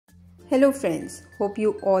Hello friends, hope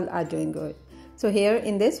you all are doing good. So here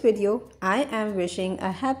in this video, I am wishing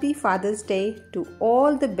a happy Father's Day to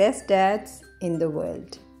all the best dads in the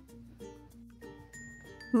world.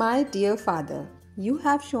 My dear father, you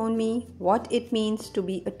have shown me what it means to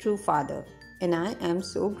be a true father, and I am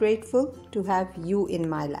so grateful to have you in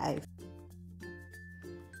my life.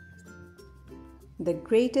 The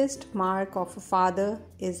greatest mark of a father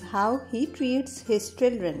is how he treats his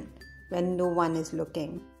children when no one is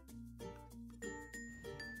looking.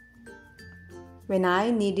 When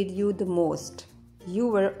I needed you the most, you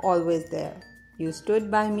were always there. You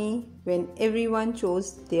stood by me when everyone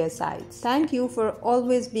chose their sides. Thank you for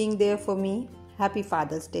always being there for me. Happy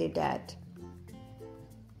Father's Day, Dad.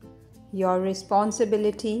 Your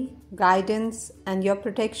responsibility, guidance, and your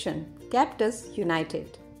protection kept us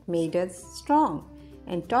united, made us strong,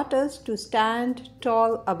 and taught us to stand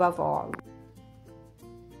tall above all.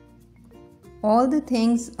 All the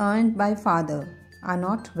things earned by Father are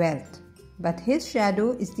not wealth, but his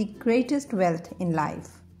shadow is the greatest wealth in life.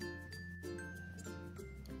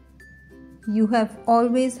 You have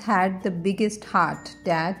always had the biggest heart,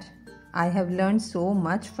 Dad. I have learned so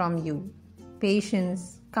much from you.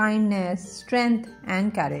 Patience, kindness, strength,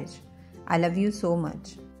 and courage. I love you so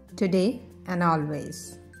much, today and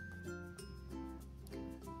always.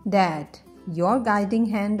 Dad, your guiding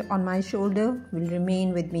hand on my shoulder will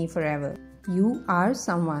remain with me forever. You are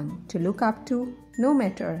someone to look up to, no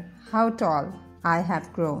matter how tall I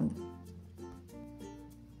have grown.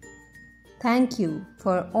 Thank you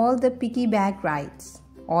for all the piggyback rides,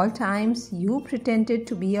 all times you pretended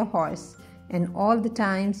to be a horse, and all the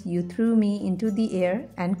times you threw me into the air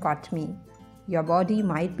and caught me. Your body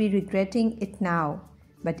might be regretting it now,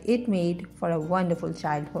 but it made for a wonderful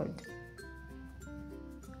childhood.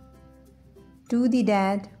 To the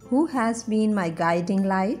dad who has been my guiding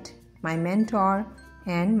light, my mentor,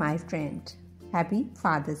 and my friend, Happy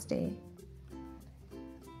Father's Day.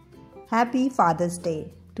 Happy Father's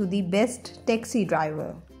Day to the best taxi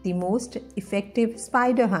driver, the most effective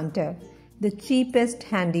spider hunter, the cheapest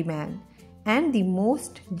handyman, and the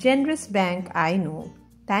most generous bank I know.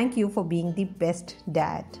 Thank you for being the best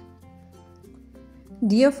dad.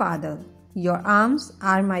 Dear Father, your arms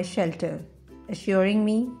are my shelter, assuring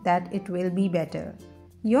me that it will be better.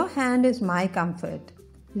 Your hand is my comfort,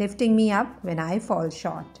 lifting me up when I fall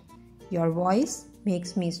short. Your voice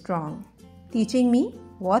makes me strong, teaching me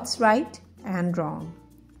what's right and wrong.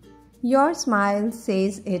 Your smile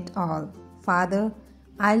says it all. Father,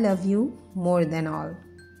 I love you more than all.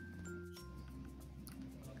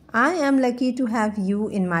 I am lucky to have you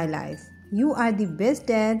in my life. You are the best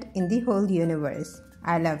dad in the whole universe.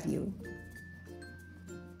 I love you.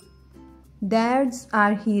 Dads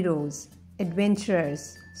are heroes,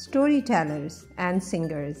 adventurers, storytellers, and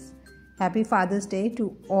singers. Happy Father's Day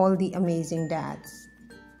to all the amazing dads.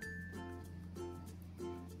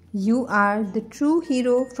 You are the true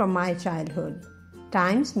hero from my childhood.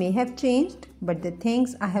 Times may have changed, but the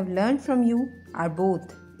things I have learned from you are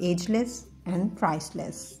both ageless and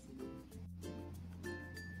priceless.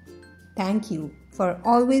 Thank you for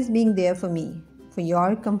always being there for me, for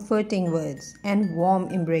your comforting words and warm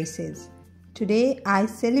embraces. Today I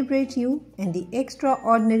celebrate you and the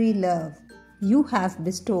extraordinary love you have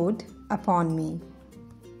bestowed upon me.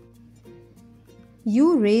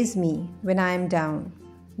 You raise me when I am down.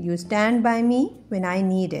 You stand by me when I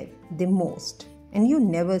need it the most, and you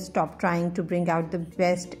never stop trying to bring out the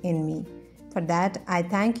best in me. For that, I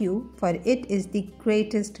thank you, for it is the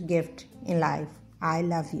greatest gift in life. I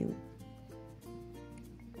love you.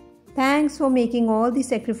 Thanks for making all the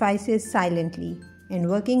sacrifices silently and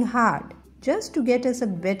working hard just to get us a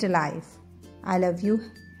better life. I love you.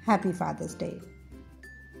 Happy Father's Day.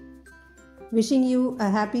 Wishing you a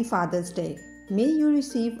happy Father's Day. May you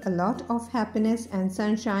receive a lot of happiness and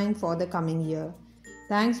sunshine for the coming year.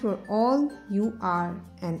 Thanks for all you are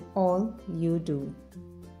and all you do.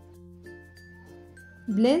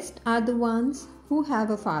 Blessed are the ones who have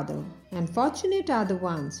a father, and fortunate are the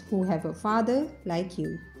ones who have a father like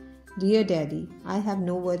you. Dear Daddy, I have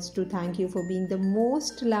no words to thank you for being the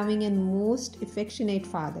most loving and most affectionate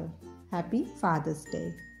father. Happy Father's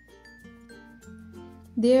Day.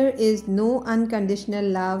 There is no unconditional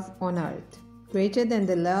love on earth greater than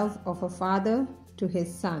the love of a father to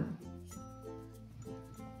his son.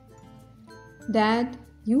 Dad,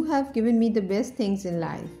 you have given me the best things in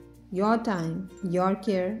life, your time, your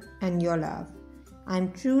care, and your love. I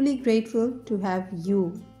am truly grateful to have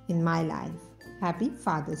you in my life. Happy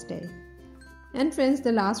Father's Day. And friends,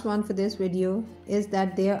 the last one for this video is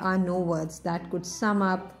that there are no words that could sum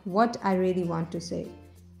up what I really want to say.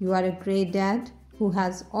 You are a great dad who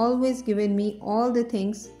has always given me all the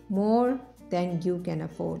things more than you can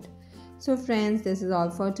afford. So friends, this is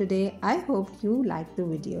all for today. I hope you liked the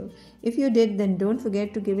video. If you did, then don't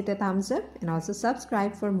forget to give it a thumbs up and also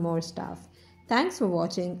subscribe for more stuff. Thanks for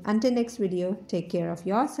watching. Until next video, take care of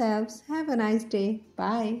yourselves. Have a nice day.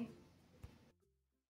 Bye.